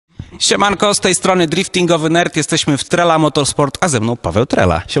Siemanko, z tej strony Driftingowy Nerd, jesteśmy w Trela Motorsport, a ze mną Paweł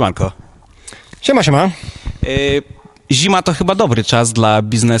Trela. Siemanko. Siema. Zima to chyba dobry czas dla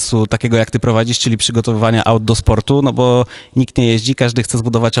biznesu takiego jak ty prowadzisz, czyli przygotowywania aut do sportu, no bo nikt nie jeździ, każdy chce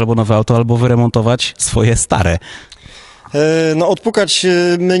zbudować albo nowe auto, albo wyremontować swoje stare. No odpukać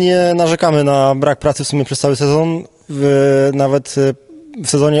my nie narzekamy na brak pracy w sumie przez cały sezon, nawet w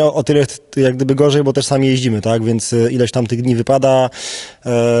sezonie o tyle jak gdyby gorzej, bo też sami jeździmy, tak, więc ileś tam tych dni wypada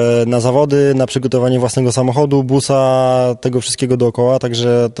na zawody, na przygotowanie własnego samochodu, busa, tego wszystkiego dookoła,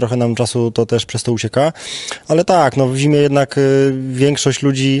 także trochę nam czasu to też przez to ucieka, ale tak, no w zimie jednak większość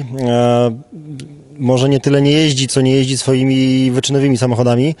ludzi może nie tyle nie jeździ, co nie jeździ swoimi wyczynowymi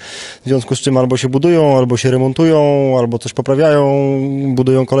samochodami, w związku z czym albo się budują, albo się remontują, albo coś poprawiają,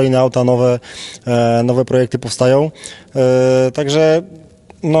 budują kolejne auta, nowe projekty powstają, także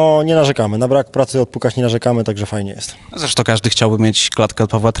no nie narzekamy, na brak pracy odpukać nie narzekamy, także fajnie jest. Zresztą każdy chciałby mieć klatkę od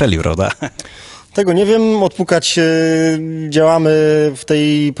Pawła Treli, prawda? Tego nie wiem, odpukać działamy w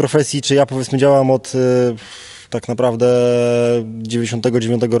tej profesji, czy ja powiedzmy działam od tak naprawdę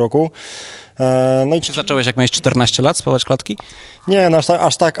 99 roku. No i czy zacząłeś jak miałeś 14 lat spawać klatki? Nie, no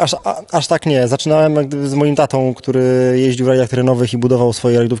aż tak nie. Zaczynałem jak gdyby z moim tatą, który jeździł w rajdach terenowych i budował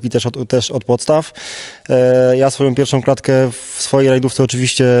swoje rajdówki też od podstaw. Ja swoją pierwszą klatkę w swojej rajdówce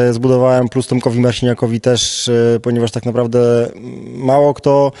oczywiście zbudowałem, plus Tomkowi Marciniakowi też, ponieważ tak naprawdę mało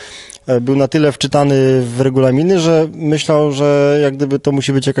kto był na tyle wczytany w regulaminy, że myślał, że jak gdyby to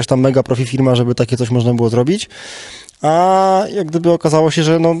musi być jakaś tam mega profi firma, żeby takie coś można było zrobić. A jak gdyby okazało się,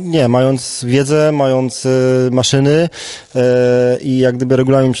 że no nie, mając wiedzę, mając maszyny i jak gdyby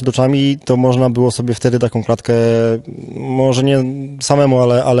regulamin przed oczami, to można było sobie wtedy taką klatkę, może nie samemu,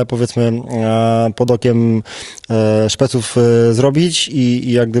 ale powiedzmy pod okiem szpeców zrobić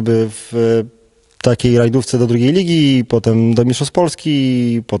i jak gdyby w takiej rajdówce do drugiej ligi, potem do Mistrzostw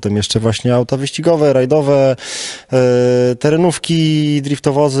Polski, potem jeszcze właśnie auta wyścigowe, rajdowe, terenówki,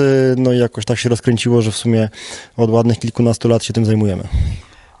 driftowozy, no i jakoś tak się rozkręciło, że w sumie od ładnych kilkunastu lat się tym zajmujemy.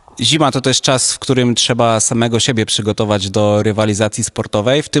 Zima to też czas, w którym trzeba samego siebie przygotować do rywalizacji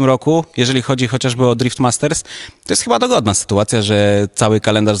sportowej. W tym roku, jeżeli chodzi chociażby o Drift Masters, to jest chyba dogodna sytuacja, że cały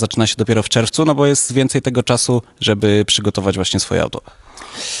kalendarz zaczyna się dopiero w czerwcu, no bo jest więcej tego czasu, żeby przygotować właśnie swoje auto.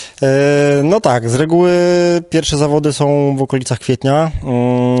 No tak, z reguły pierwsze zawody są w okolicach kwietnia.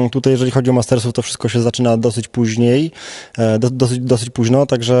 Tutaj jeżeli chodzi o Mastersów, to wszystko się zaczyna dosyć później, dosyć późno,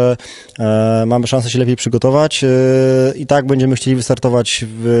 także mamy szansę się lepiej przygotować i tak będziemy chcieli wystartować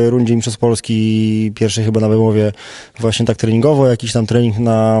w rundzie Mistrzostw Polski pierwszej chyba na Bełowie właśnie tak treningowo, jakiś tam trening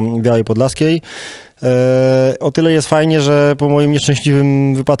na Białej Podlaskiej. O tyle jest fajnie, że po moim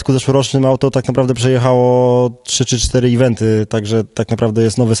nieszczęśliwym wypadku zeszłorocznym auto tak naprawdę przejechało 3 czy 4 eventy, także tak naprawdę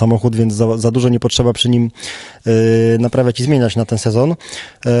jest nowy samochód, więc za dużo nie potrzeba przy nim naprawiać i zmieniać na ten sezon.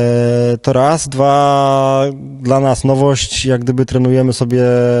 To raz. Dwa, dla nas nowość, jak gdyby trenujemy sobie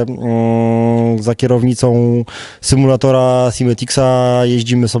za kierownicą symulatora Simetixa,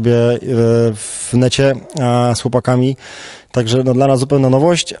 jeździmy sobie w necie z chłopakami, także no, dla nas zupełna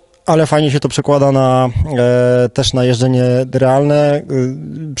nowość. Ale fajnie się to przekłada też na jeżdżenie realne.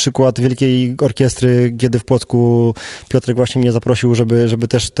 Przykład Wielkiej Orkiestry, kiedy w Płocku Piotrek właśnie mnie zaprosił, żeby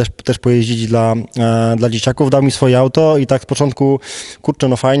też pojeździć dla dzieciaków. Dał mi swoje auto i tak z początku, kurczę,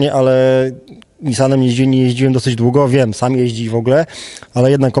 no fajnie, ale Nissanem nie jeździłem dosyć długo, wiem, sam jeździ w ogóle,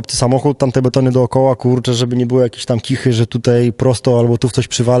 ale jednak obcy samochód, tam te betony dookoła, kurczę, żeby nie było jakiejś tam kichy, że tutaj prosto albo tu w coś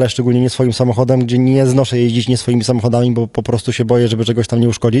przywalę, szczególnie nie swoim samochodem, gdzie nie znoszę jeździć nie swoimi samochodami, bo po prostu się boję, żeby czegoś tam nie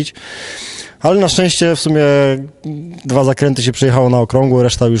uszkodzić. Ale na szczęście w sumie 2 zakręty się przejechało na okrągło,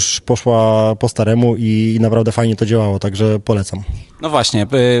 reszta już poszła po staremu i naprawdę fajnie to działało, także polecam. No właśnie,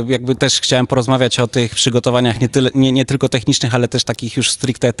 jakby też chciałem porozmawiać o tych przygotowaniach nie tylko technicznych, ale też takich już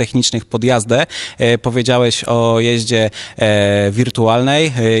stricte technicznych pod jazdę. Powiedziałeś o jeździe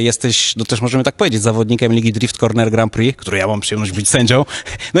wirtualnej. Jesteś, no też możemy tak powiedzieć, zawodnikiem Ligi Drift Corner Grand Prix, który ja mam przyjemność być sędzią.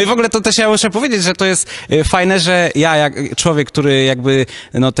 No i w ogóle to też ja muszę powiedzieć, że to jest fajne, że ja, jak człowiek, który jakby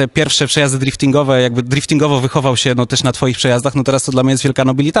no te pierwsze przejazdy driftingowe, jakby driftingowo wychował się no też na twoich przejazdach, no teraz to dla mnie jest wielka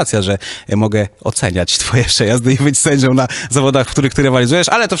nobilitacja, że mogę oceniać twoje przejazdy i być sędzią na zawodach, w których ty rywalizujesz,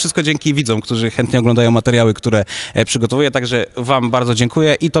 ale to wszystko dzięki widzom, którzy chętnie oglądają materiały, które przygotowuję, także wam bardzo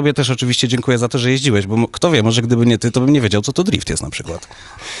dziękuję i tobie też oczywiście dziękuję za to, że jeździłeś, bo kto wie, może gdyby nie ty, to bym nie wiedział, co to drift jest na przykład.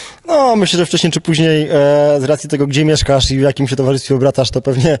 No, myślę, że wcześniej czy później, z racji tego, gdzie mieszkasz i w jakim się towarzystwie obracasz, to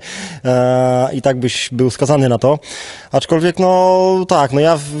pewnie i tak byś był skazany na to. Aczkolwiek, no tak, no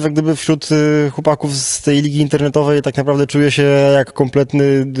ja jak gdyby wśród chłopaków z tej ligi internetowej tak naprawdę czuję się jak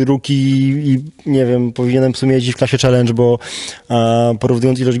kompletny rookie i nie wiem, powinienem w sumie jeździć w klasie challenge, bo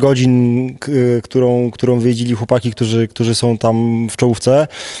porównując ilość godzin, którą wyjeździli chłopaki, którzy są tam w czołówce,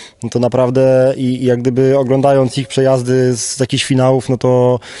 no to naprawdę i jak gdyby oglądając ich przejazdy z jakichś finałów, no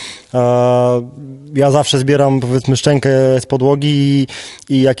to ja zawsze zbieram, powiedzmy, szczękę z podłogi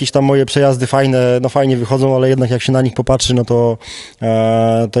i jakieś tam moje przejazdy fajnie wychodzą, ale jednak jak się na nich popatrzy, no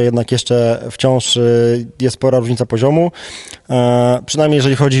to jednak jeszcze wciąż jest spora różnica poziomu. Przynajmniej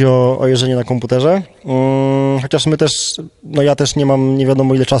jeżeli chodzi o jeżdżenie na komputerze. Chociaż ja też nie mam nie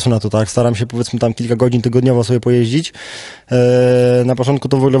wiadomo ile czasu na to, tak? Staram się, powiedzmy, tam kilka godzin tygodniowo sobie pojeździć. Na początku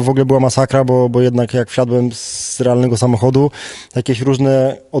to w ogóle była masakra, bo jednak jak wsiadłem z realnego samochodu, jakieś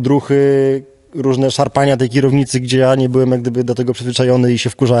różne odruchy, różne szarpania tej kierownicy, gdzie ja nie byłem jak gdyby do tego przyzwyczajony i się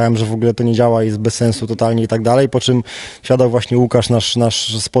wkurzałem, że w ogóle to nie działa i jest bez sensu totalnie i tak dalej, po czym siadał właśnie Łukasz,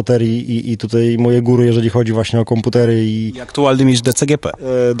 nasz spotter i tutaj moje guru, jeżeli chodzi właśnie o komputery i aktualny mistrz DCGP.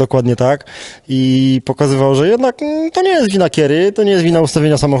 Dokładnie tak. I pokazywał, że jednak to nie jest wina kiery, to nie jest wina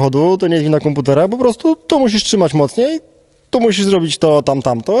ustawienia samochodu, to nie jest wina komputera, po prostu to musisz trzymać mocniej, tu musisz zrobić to,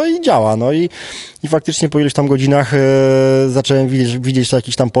 tamto i działa. No i faktycznie po iluś tam godzinach zacząłem widzieć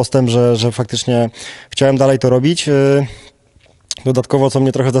jakiś tam postęp, że faktycznie chciałem dalej to robić. Dodatkowo, co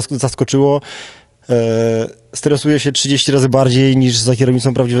mnie trochę zaskoczyło, stresuję się 30 razy bardziej niż za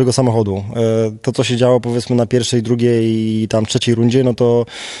kierownicą prawdziwego samochodu. To, co się działo, powiedzmy, na pierwszej, drugiej i tam trzeciej rundzie, no to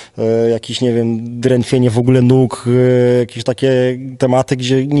jakieś, nie wiem, drętwienie w ogóle nóg, jakieś takie tematy,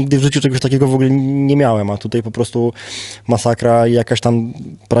 gdzie nigdy w życiu czegoś takiego w ogóle nie miałem, a tutaj po prostu masakra i jakaś tam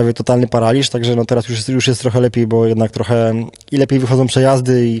prawie totalny paraliż, także no teraz już jest trochę lepiej, bo jednak trochę i lepiej wychodzą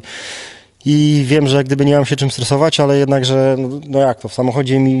przejazdy i wiem, że jak gdyby nie mam się czym stresować, ale jednakże, no jak to, w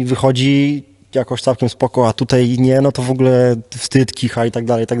samochodzie mi wychodzi jakoś całkiem spoko, a tutaj nie, no to w ogóle wstyd, kicha i tak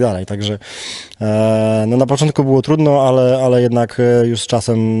dalej, także no na początku było trudno, ale jednak już z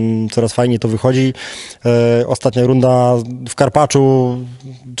czasem coraz fajniej to wychodzi. Ostatnia runda w Karpaczu,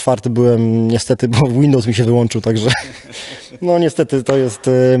 4. byłem niestety, bo Windows mi się wyłączył, także no niestety to jest,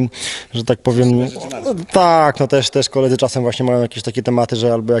 że tak powiem, tak, no też koledzy czasem właśnie mają jakieś takie tematy,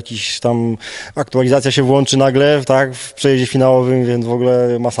 że albo jakiś tam aktualizacja się włączy nagle, tak, w przejeździe finałowym, więc w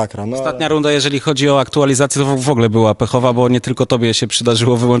ogóle masakra. No, Ostatnia runda, jeżeli chodzi o aktualizację, to w ogóle była pechowa, bo nie tylko tobie się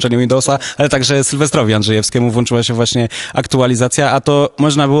przydarzyło wyłączenie Windowsa, ale także Sylwestrowi Andrzejewskiemu włączyła się właśnie aktualizacja, a to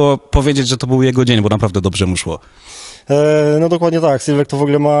można było powiedzieć, że to był jego dzień, bo naprawdę dobrze mu szło. No dokładnie tak. Sylwek to w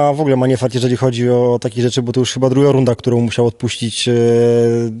ogóle ma niefart, jeżeli chodzi o takie rzeczy, bo to już chyba druga runda, którą musiał odpuścić,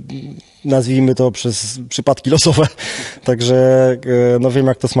 nazwijmy to, przez przypadki losowe. Także no wiem,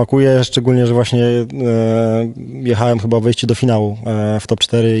 jak to smakuje, szczególnie, że właśnie jechałem chyba wejście do finału w top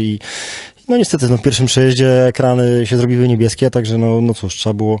 4 i no niestety no, w pierwszym przejeździe ekrany się zrobiły niebieskie, także no cóż,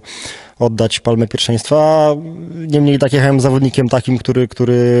 trzeba było oddać palmę pierwszeństwa. Niemniej tak jechałem z zawodnikiem takim,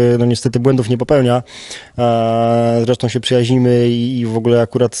 który no niestety błędów nie popełnia. Zresztą się przyjaźnimy i w ogóle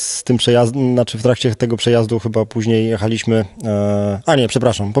akurat z tym przejazdem, znaczy w trakcie tego przejazdu chyba później jechaliśmy. A nie,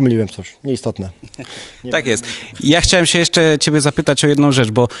 przepraszam, pomyliłem coś. Nieistotne. Tak jest. Ja chciałem się jeszcze ciebie zapytać o jedną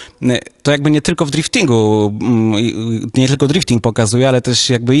rzecz, bo to jakby nie tylko w driftingu, nie tylko drifting pokazuje, ale też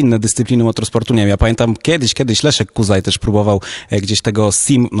jakby inne dyscypliny motorsportu. Nie wiem, ja pamiętam kiedyś Leszek Kuzaj też próbował gdzieś tego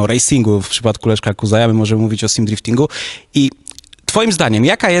racingu w przypadku Leszka Kuzaja, my możemy mówić o sim driftingu. I twoim zdaniem,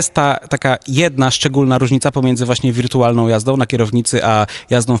 jaka jest ta taka jedna szczególna różnica pomiędzy właśnie wirtualną jazdą na kierownicy, a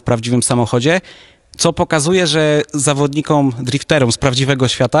jazdą w prawdziwym samochodzie? Co pokazuje, że zawodnikom, drifterom z prawdziwego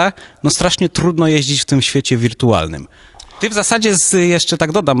świata, no strasznie trudno jeździć w tym świecie wirtualnym. Ty w zasadzie, jeszcze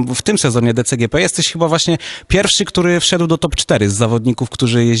tak dodam, w tym sezonie DCGP jesteś chyba właśnie pierwszy, który wszedł do top 4 z zawodników,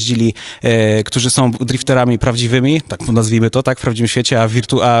 którzy jeździli, którzy są drifterami prawdziwymi, tak nazwijmy to, tak, w prawdziwym świecie,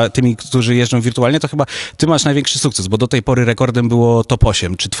 a tymi, którzy jeżdżą wirtualnie, to chyba ty masz największy sukces, bo do tej pory rekordem było top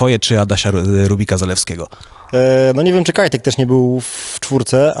 8, czy twoje, czy Adasia Rubika-Zalewskiego. No nie wiem, czy Kajtek też nie był w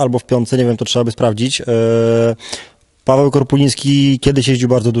 4 albo w 5, nie wiem, to trzeba by sprawdzić. Paweł Korpuliński kiedyś jeździł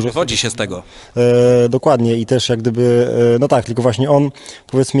bardzo dużo. Wywodzi się z tego. Dokładnie i też jak gdyby, no tak, tylko właśnie on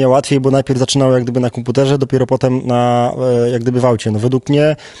powiedzmy miał łatwiej, bo najpierw zaczynał jak gdyby na komputerze, dopiero potem na jak gdyby w aucie. No według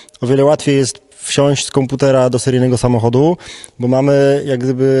mnie o wiele łatwiej jest wsiąść z komputera do seryjnego samochodu, bo mamy jak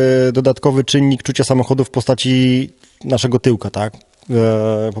gdyby dodatkowy czynnik czucia samochodu w postaci naszego tyłka, tak?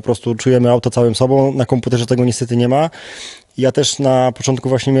 Po prostu czujemy auto całym sobą, na komputerze tego niestety nie ma. Ja też na początku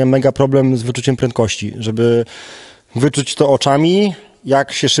właśnie miałem mega problem z wyczuciem prędkości, żeby wyczuć to oczami,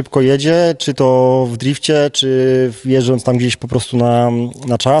 jak się szybko jedzie, czy to w drifcie, czy jeżdżąc tam gdzieś po prostu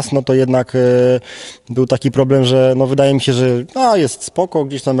na czas, no to jednak był taki problem, że no wydaje mi się, że jest spoko,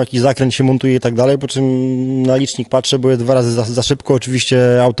 gdzieś tam jakiś zakręt się montuje i tak dalej, po czym na licznik patrzę, bo jest 2 razy za szybko,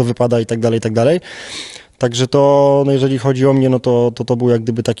 oczywiście auto wypada i tak dalej, i tak dalej. Także to, no jeżeli chodzi o mnie, no to był jak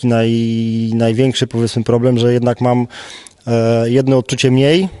gdyby taki największy, powiedzmy, problem, że jednak mam jedno odczucie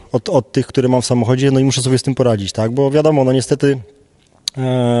mniej od tych, które mam w samochodzie, no i muszę sobie z tym poradzić, tak, bo wiadomo, no niestety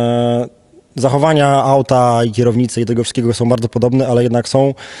zachowania auta i kierownicy i tego wszystkiego są bardzo podobne, ale jednak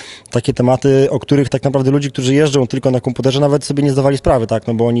są takie tematy, o których tak naprawdę ludzie, którzy jeżdżą tylko na komputerze, nawet sobie nie zdawali sprawy, tak,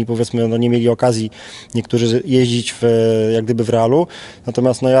 no bo oni powiedzmy no nie mieli okazji niektórzy jeździć jak gdyby w realu,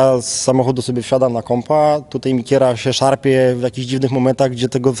 natomiast no ja z samochodu sobie wsiadam na kompa, tutaj mi kiera się szarpie w jakichś dziwnych momentach, gdzie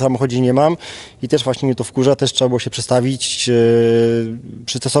tego w samochodzie nie mam i też właśnie mnie to wkurza, też trzeba było się przestawić,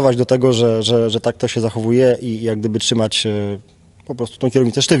 przystosować do tego, że tak to się zachowuje i jak gdyby trzymać po prostu tą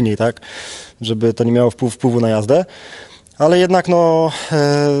kierownicę sztywniej, tak, żeby to nie miało wpływu na jazdę, ale jednak no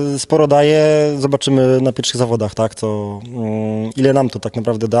sporo daje, zobaczymy na pierwszych zawodach, tak, ile nam to tak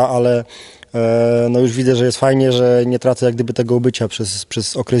naprawdę da, ale no już widzę, że jest fajnie, że nie tracę jak gdyby tego ubycia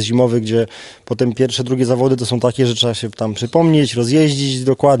przez okres zimowy, gdzie potem pierwsze, drugie zawody to są takie, że trzeba się tam przypomnieć, rozjeździć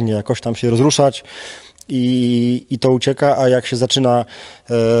dokładnie, jakoś tam się rozruszać i to ucieka, a jak się zaczyna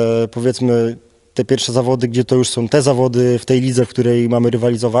powiedzmy te pierwsze zawody, gdzie to już są te zawody w tej lidze, w której mamy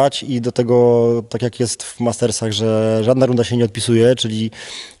rywalizować i do tego, tak jak jest w Mastersach, że żadna runda się nie odpisuje, czyli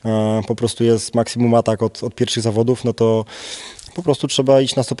po prostu jest maksimum atak od pierwszych zawodów, no to po prostu trzeba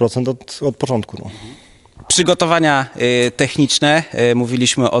iść na 100% od początku. No. Przygotowania techniczne,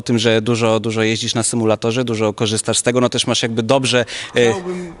 mówiliśmy o tym, że dużo jeździsz na symulatorze, dużo korzystasz z tego, no też masz jakby dobrze...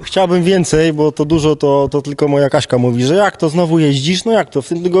 Chciałbym więcej, bo to dużo to tylko moja Kaśka mówi, że jak to znowu jeździsz, no jak to, w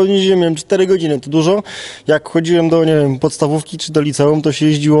tym tygodniu miałem 4 godziny, to dużo, jak chodziłem do, nie wiem, podstawówki czy do liceum, to się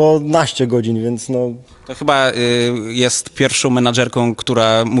jeździło 12 godzin, więc no... To chyba jest pierwszą menadżerką,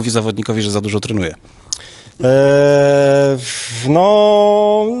 która mówi zawodnikowi, że za dużo trenuje.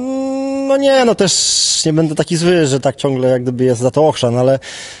 No nie, no też nie będę taki zły, że tak ciągle jak gdyby jest za to ochrzan,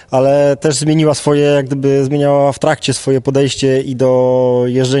 ale też zmieniała w trakcie swoje podejście i do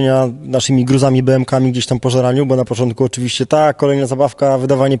jeżdżenia naszymi gruzami BM-kami gdzieś tam po żeraniu, bo na początku oczywiście tak, kolejna zabawka,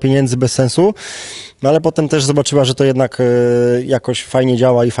 wydawanie pieniędzy bez sensu, no ale potem też zobaczyła, że to jednak jakoś fajnie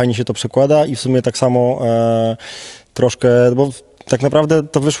działa i fajnie się to przekłada i w sumie tak samo troszkę, bo tak naprawdę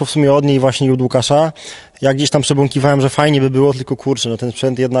to wyszło w sumie od niej właśnie i od Łukasza. Ja gdzieś tam przebąkiwałem, że fajnie by było, tylko kurczę, no ten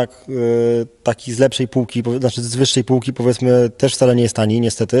sprzęt jednak taki z lepszej półki, znaczy z wyższej półki powiedzmy też wcale nie jest tani,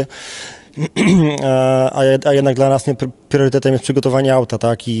 niestety. A jednak dla nas priorytetem jest przygotowanie auta,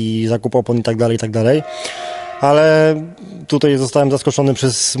 tak, i zakup opon i tak dalej, i tak dalej. Ale tutaj zostałem zaskoczony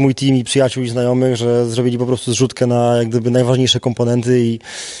przez mój team i przyjaciół i znajomych, że zrobili po prostu zrzutkę na jak gdyby najważniejsze komponenty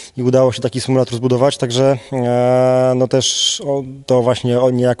i udało się taki symulator zbudować, także no też to właśnie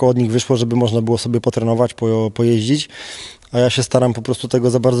niejako od nich wyszło, żeby można było sobie potrenować, pojeździć. A ja się staram po prostu tego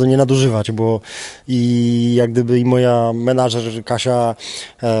za bardzo nie nadużywać, bo i jak gdyby i moja menadżer Kasia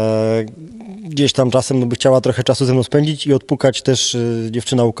gdzieś tam czasem by chciała trochę czasu ze mną spędzić i odpukać też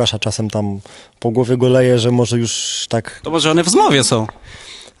dziewczyna Łukasza czasem tam po głowie go leje, że może już tak... To może one w zmowie są.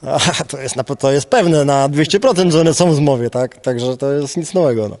 To jest pewne na 200%, że one są w zmowie, tak? Także to jest nic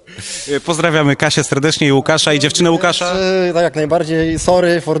nowego. No. Pozdrawiamy Kasię serdecznie i Łukasza i dziewczynę Łukasza. Tak jak najbardziej.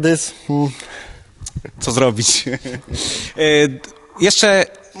 Sorry for this. Co zrobić? Jeszcze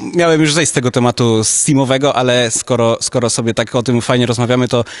miałem już zejść z tego tematu steamowego, ale skoro sobie tak o tym fajnie rozmawiamy,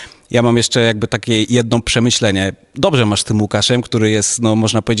 to ja mam jeszcze jakby takie jedno przemyślenie. Dobrze masz z tym Łukaszem, który jest, no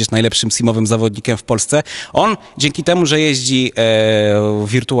można powiedzieć, najlepszym steamowym zawodnikiem w Polsce. On dzięki temu, że jeździ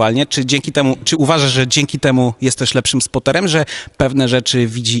wirtualnie, czy uważasz, że dzięki temu jest też lepszym spoterem, że pewne rzeczy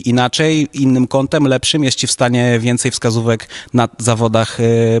widzi inaczej, innym kątem, lepszym? Jest ci w stanie więcej wskazówek na zawodach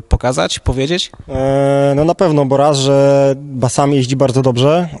pokazać, powiedzieć? No na pewno, bo raz, że sam jeździ bardzo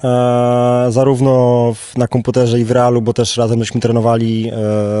dobrze, zarówno na komputerze i w realu, bo też razem żeśmy trenowali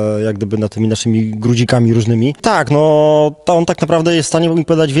jak gdyby nad tymi naszymi grudzikami różnymi. Tak, no to on tak naprawdę jest w stanie mi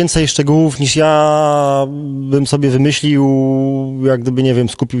podać więcej szczegółów niż ja bym sobie wymyślił, jak gdyby, nie wiem,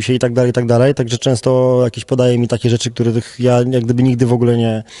 skupił się i tak dalej, także często jakieś podaje mi takie rzeczy, których ja jak gdyby nigdy w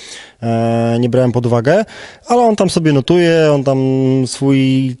ogóle nie brałem pod uwagę, ale on tam sobie notuje, on tam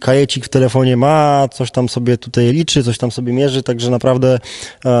swój kajecik w telefonie ma, coś tam sobie tutaj liczy, coś tam sobie mierzy, także naprawdę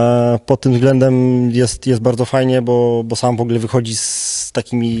pod tym względem jest bardzo fajnie, bo sam w ogóle wychodzi z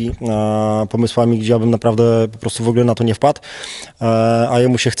takimi pomysłami, gdzie ja bym naprawdę po prostu w ogóle na to nie wpadł, a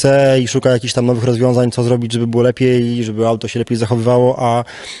jemu się chce i szuka jakichś tam nowych rozwiązań, co zrobić, żeby było lepiej, żeby auto się lepiej zachowywało,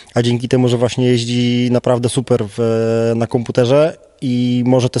 a dzięki temu, że właśnie jeździ naprawdę super na komputerze i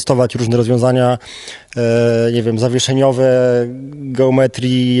może testować różne rozwiązania, nie wiem, zawieszeniowe,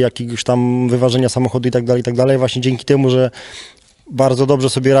 geometrii, jakiegoś tam wyważenia samochodu i tak dalej, właśnie dzięki temu, że bardzo dobrze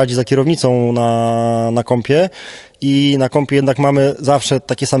sobie radzi za kierownicą na kompie i na kompie jednak mamy zawsze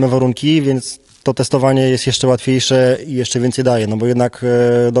takie same warunki, więc to testowanie jest jeszcze łatwiejsze i jeszcze więcej daje, no bo jednak,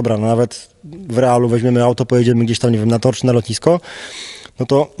 dobra, no nawet w realu weźmiemy auto, pojedziemy gdzieś tam, nie wiem, na tor czy na lotnisko, no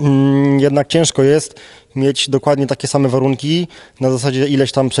to jednak ciężko jest mieć dokładnie takie same warunki, na zasadzie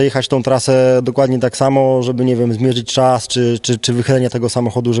ileś tam przejechać tą trasę dokładnie tak samo, żeby, nie wiem, zmierzyć czas, czy wychylenie tego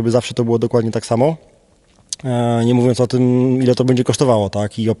samochodu, żeby zawsze to było dokładnie tak samo. Nie mówiąc o tym, ile to będzie kosztowało,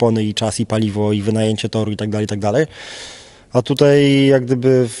 tak, i opony, i czas, i paliwo, i wynajęcie toru, i tak dalej, i tak dalej. A tutaj jak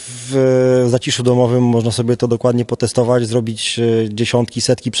gdyby w zaciszu domowym można sobie to dokładnie potestować, zrobić dziesiątki,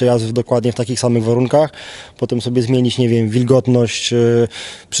 setki przejazdów dokładnie w takich samych warunkach, potem sobie zmienić, nie wiem, wilgotność,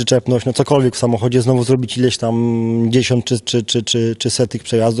 przyczepność, no cokolwiek w samochodzie, znowu zrobić ileś tam 10 czy setych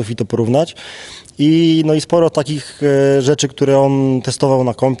przejazdów i to porównać. No i sporo takich rzeczy, które on testował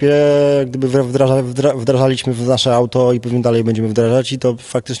na kompie, gdyby wdrażaliśmy w nasze auto i pewnie dalej będziemy wdrażać i to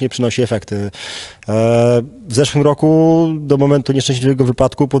faktycznie przynosi efekty. W zeszłym roku do momentu nieszczęśliwego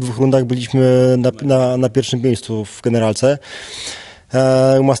wypadku po 2 rundach byliśmy na pierwszym miejscu w generalce.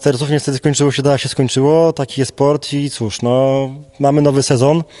 U Mastersów niestety skończyło się, się skończyło, taki jest sport i cóż, no mamy nowy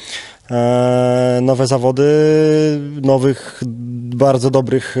sezon. Nowe zawody, nowych, bardzo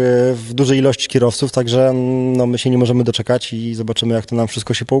dobrych w dużej ilości kierowców, także no, my się nie możemy doczekać i zobaczymy, jak to nam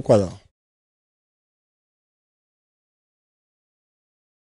wszystko się poukłada.